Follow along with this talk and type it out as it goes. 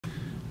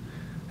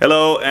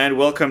Hello and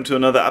welcome to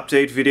another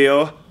update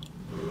video.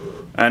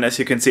 And as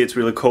you can see, it's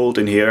really cold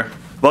in here.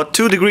 About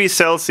 2 degrees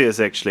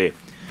Celsius actually.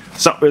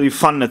 It's not really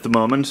fun at the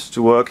moment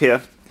to work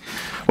here.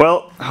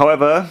 Well,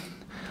 however,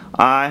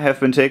 I have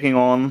been taking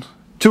on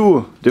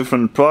 2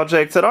 different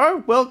projects that are,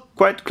 well,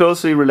 quite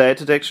closely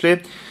related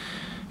actually.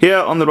 Here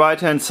on the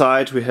right hand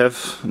side we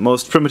have the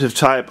most primitive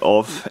type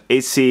of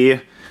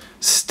AC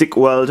stick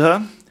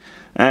welder.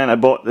 And I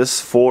bought this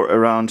for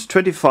around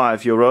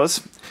 25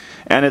 euros.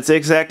 And it's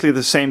exactly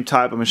the same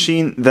type of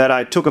machine that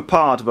I took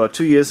apart about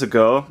 2 years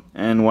ago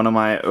in one of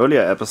my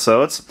earlier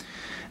episodes.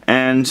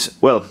 And,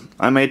 well,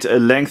 I made a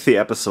lengthy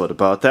episode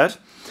about that.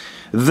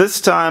 This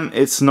time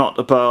it's not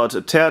about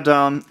a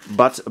teardown,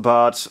 but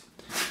about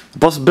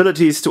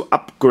possibilities to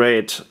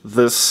upgrade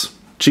this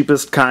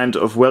cheapest kind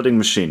of welding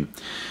machine.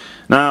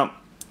 Now,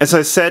 as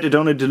I said, it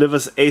only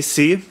delivers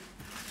AC.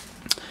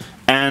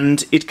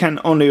 And it can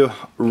only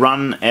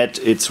run at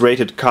its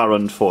rated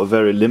current for a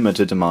very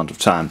limited amount of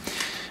time.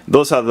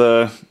 Those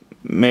are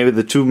maybe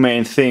the 2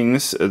 main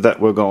things that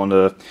we're going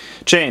to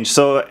change.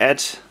 So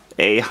add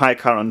a high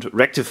current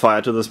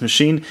rectifier to this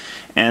machine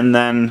and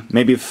then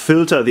maybe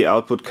filter the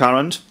output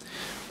current.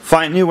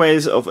 Find new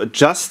ways of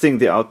adjusting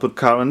the output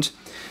current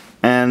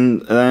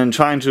and then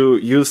trying to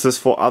use this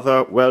for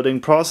other welding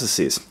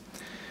processes.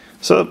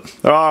 So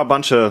there are a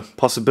bunch of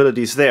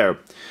possibilities there.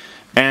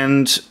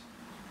 And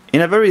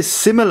in a very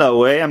similar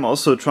way, I'm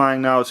also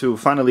trying now to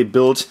finally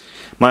build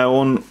my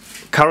own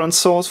current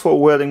source for a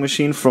welding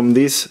machine from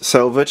these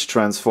salvage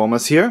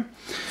transformers here.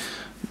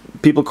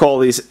 People call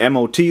these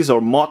MOTs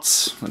or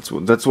MOTs,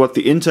 that's what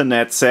the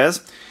internet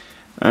says.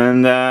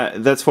 And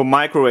that's for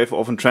microwave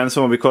oven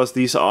transformer, because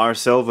these are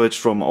salvaged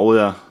from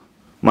older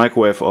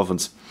microwave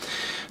ovens.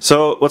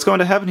 So what's going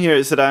to happen here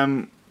is that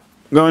I'm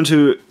going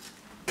to,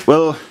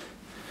 well,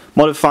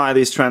 modify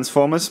these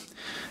transformers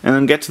and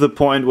then get to the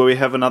point where we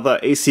have another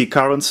AC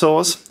current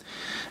source.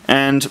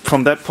 And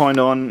from that point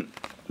on,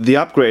 the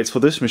upgrades for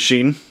this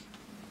machine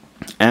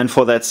and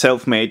for that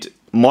self-made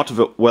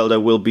MOT welder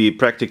will be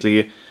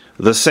practically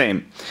the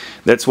same.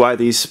 That's why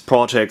these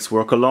projects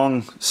work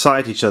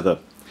alongside each other.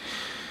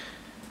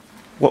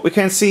 What we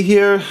can see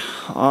here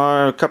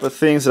are a couple of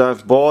things that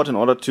I've bought in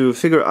order to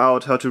figure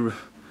out how to,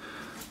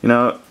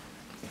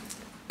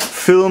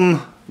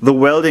 film the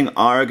welding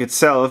arc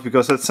itself,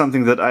 because that's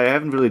something that I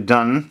haven't really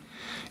done.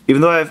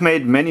 Even though I've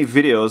made many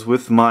videos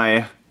with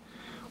my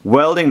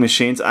welding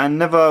machines, I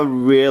never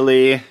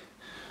really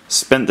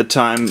spent the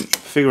time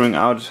figuring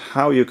out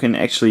how you can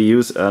actually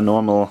use a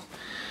normal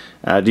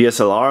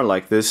DSLR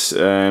like this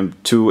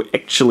to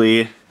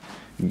actually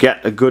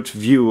get a good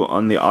view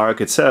on the arc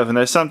itself. And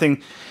there's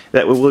something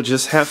that we will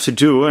just have to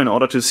do in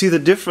order to see the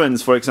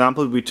difference, for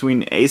example,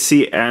 between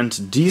AC and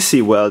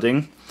DC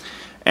welding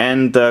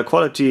and the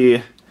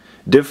quality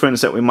difference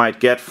that we might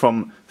get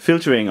from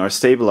filtering or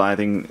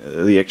stabilizing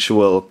the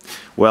actual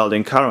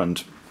welding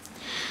current.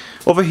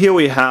 Over here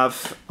we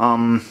have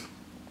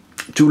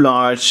 2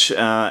 large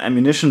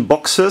ammunition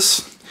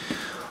boxes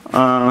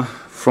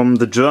from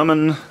the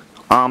German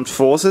armed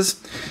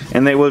forces,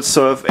 and they will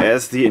serve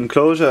as the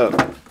enclosure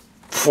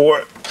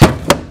for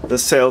the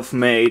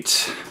self-made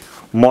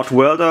MOT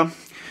welder.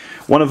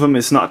 One of them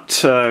is not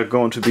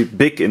going to be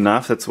big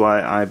enough, that's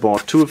why I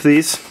bought 2 of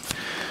these.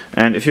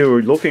 And if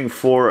you're looking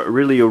for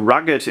really a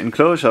rugged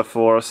enclosure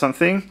for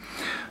something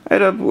at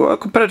a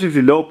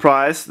comparatively low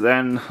price,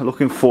 then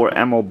looking for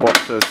ammo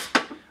boxes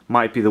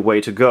might be the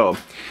way to go.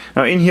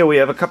 Now in here we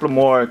have a couple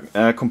more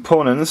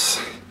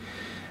components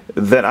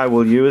that I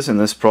will use in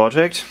this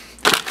project.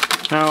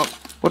 Now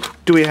what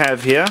do we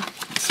have here?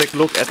 Let's take a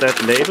look at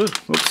that label.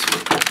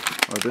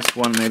 Oops. Or this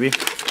one maybe.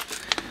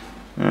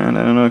 And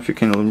I don't know if you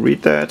can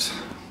read that.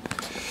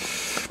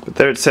 But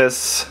there it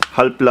says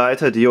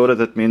Halbleiter diode,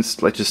 that means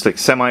just like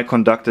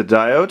semiconductor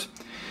diode.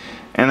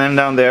 And then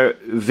down there,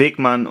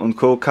 Wegmann &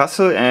 Co.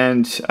 Kassel.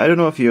 And I don't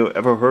know if you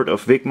ever heard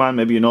of Wegmann,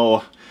 maybe you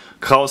know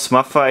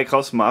Krauss-Maffei.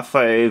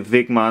 Krauss-Maffei,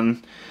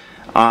 Wegmann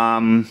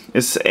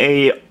is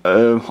a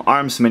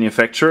arms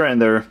manufacturer,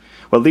 and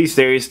these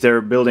days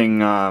they're building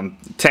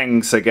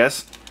tanks, I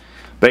guess.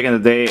 Back in the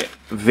day,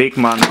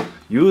 Wegmann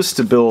used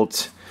to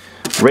build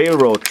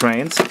railroad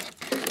trains.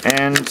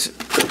 And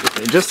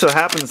it just so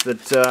happens that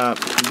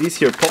these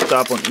here popped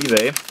up on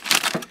eBay,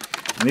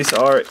 and these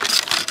are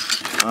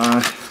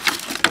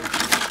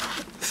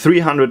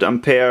 300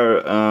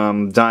 ampere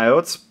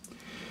diodes,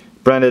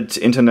 branded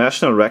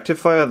International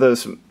Rectifier.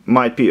 This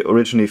might be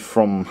originally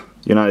from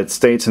United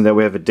States, and there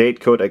we have a date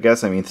code, I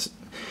guess. I mean, it's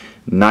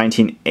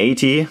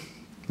 1980,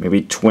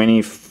 maybe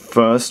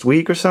 21st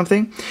week or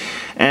something.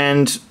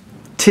 And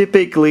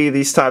typically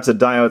these types of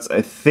diodes,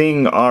 I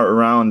think, are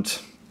around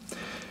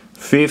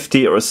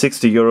 50 or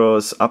 60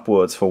 euros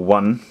upwards for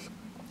one.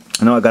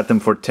 I know I got them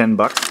for 10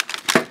 bucks,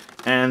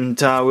 and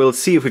we'll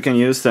see if we can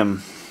use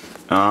them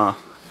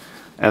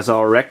as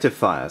our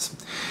rectifiers.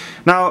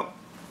 Now,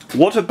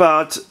 what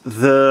about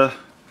the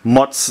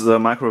MOTs, the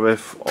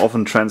microwave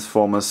oven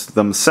transformers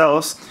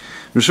themselves?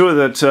 I'm sure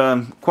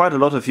that quite a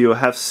lot of you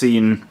have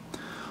seen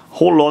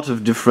whole lot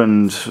of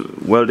different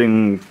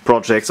welding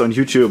projects on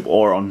YouTube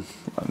or on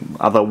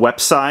other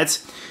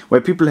websites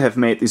where people have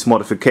made these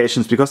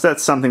modifications, because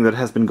that's something that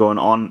has been going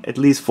on at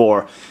least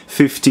for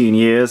 15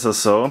 years or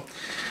so.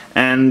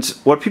 And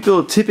what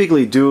people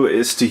typically do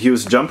is to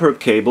use jumper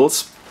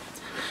cables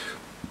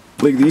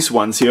like these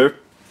ones here,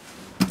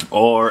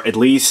 or at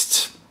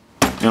least,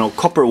 you know,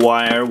 copper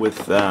wire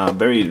with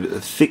very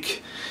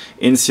thick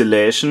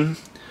insulation,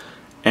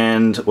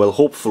 and well,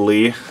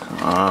 hopefully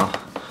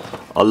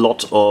a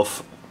lot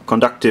of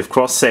conductive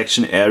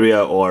cross-section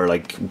area, or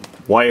like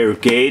wire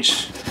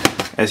gauge,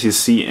 as you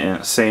see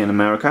say in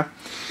America.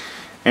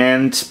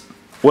 And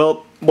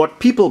well, what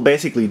people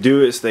basically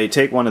do is they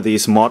take one of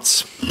these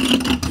mods.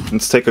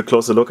 Let's take a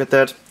closer look at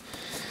that,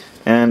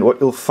 and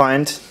what you'll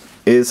find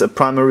is a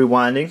primary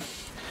winding.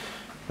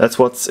 That's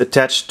what's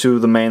attached to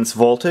the mains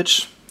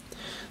voltage.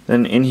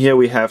 Then in here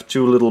we have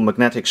two little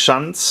magnetic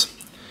shunts.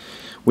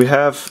 We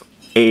have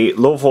a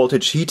low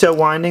voltage heater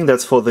winding,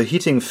 that's for the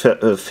heating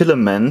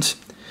filament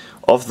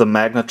of the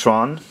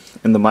magnetron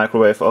in the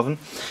microwave oven.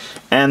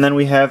 And then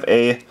we have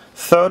a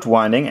third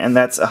winding, and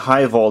that's a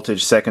high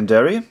voltage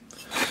secondary.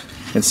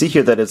 You can see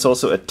here that it's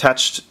also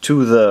attached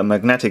to the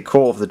magnetic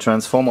core of the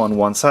transformer on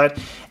one side,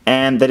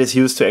 and that is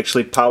used to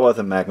actually power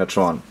the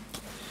magnetron.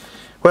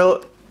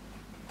 Well,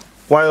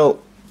 while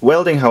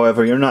welding,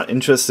 however, you're not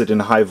interested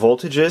in high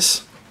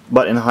voltages,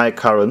 but in high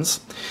currents,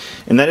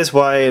 and that is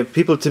why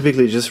people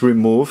typically just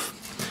remove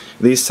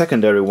these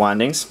secondary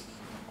windings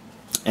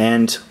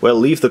and, well,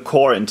 leave the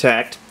core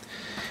intact,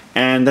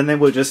 and then they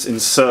will just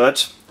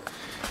insert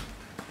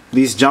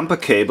these jumper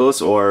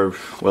cables, or,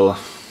 well,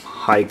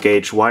 high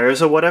gauge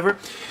wires or whatever,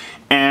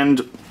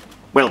 and,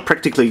 well,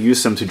 practically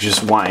use them to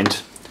just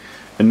wind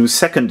a new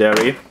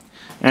secondary.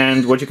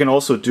 And what you can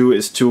also do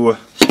is to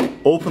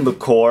open the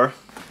core,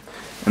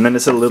 and then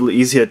it's a little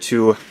easier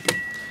to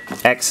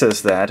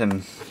access that,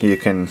 and you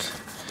can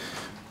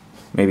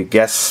maybe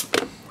guess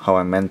how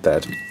I meant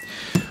that.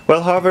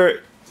 Well,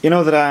 however, you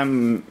know that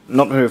I'm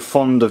not very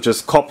fond of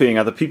just copying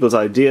other people's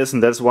ideas,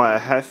 and that's why I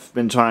have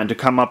been trying to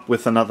come up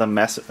with another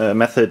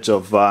method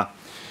of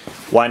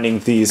winding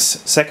these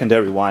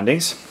secondary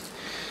windings.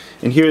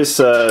 And here is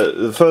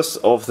the first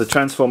of the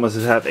transformers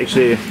that have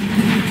actually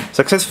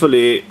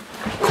successfully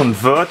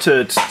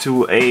converted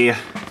to a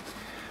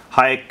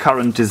high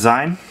current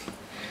design.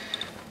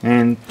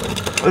 And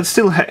it's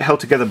still held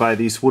together by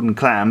these wooden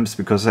clamps,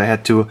 because I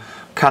had to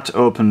cut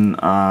open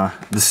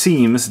the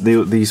seams,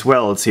 these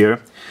welds here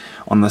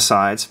on the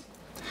sides.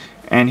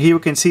 And here you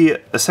can see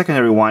a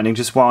secondary winding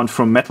just wound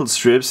from metal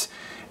strips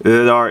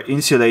that are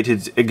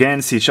insulated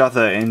against each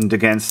other and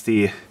against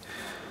the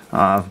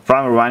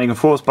primary winding, of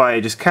course, by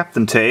just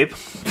Kapton tape.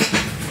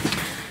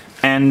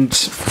 And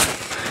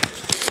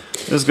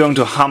just going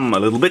to hum a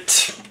little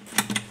bit.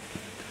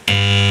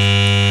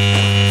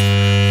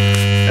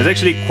 It's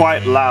actually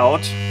quite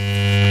loud.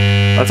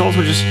 That's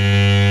also just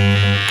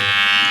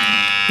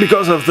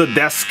because of the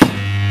desk.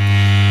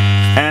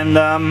 And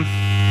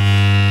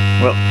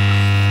well,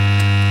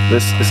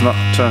 this is not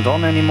turned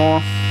on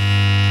anymore.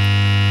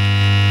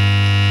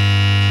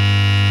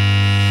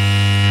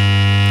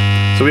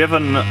 So we have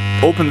an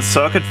open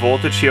circuit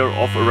voltage here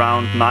of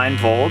around 9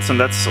 volts, and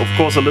that's of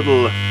course a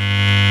little,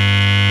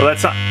 well,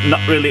 that's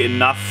not really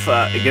enough,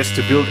 I guess,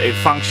 to build a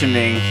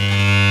functioning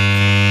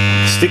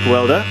stick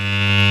welder.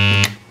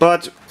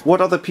 But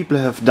what other people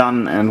have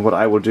done, and what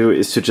I will do,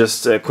 is to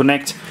just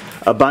connect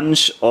a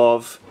bunch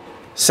of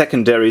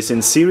secondaries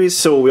in series.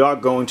 So we are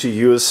going to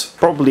use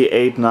probably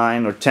 8,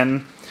 9 or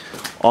 10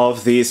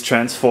 of these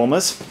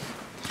transformers.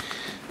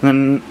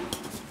 Then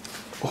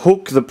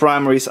hook the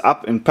primaries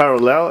up in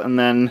parallel, and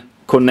then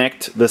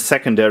connect the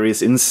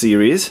secondaries in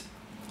series.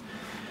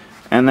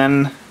 And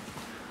then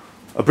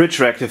a bridge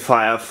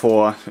rectifier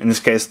for, in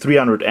this case,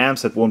 300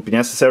 amps. That won't be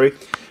necessary,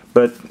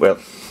 but, well,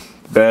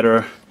 it's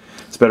better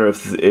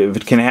if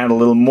it can handle a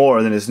little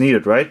more than is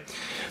needed, right?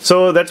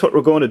 So that's what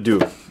we're going to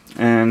do.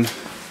 And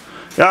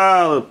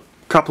a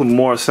couple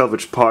more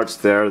salvage parts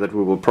there that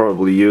we will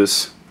probably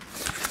use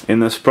in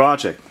this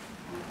project.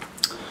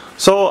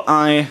 So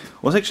I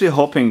was actually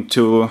hoping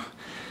to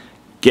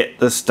get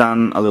this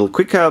done a little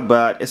quicker,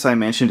 but as I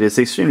mentioned, it's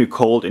extremely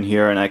cold in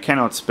here and I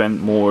cannot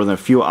spend more than a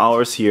few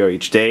hours here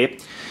each day.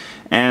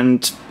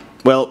 And,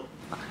 well,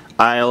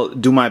 I'll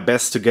do my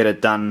best to get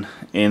it done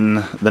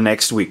in the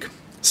next week.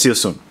 See you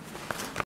soon.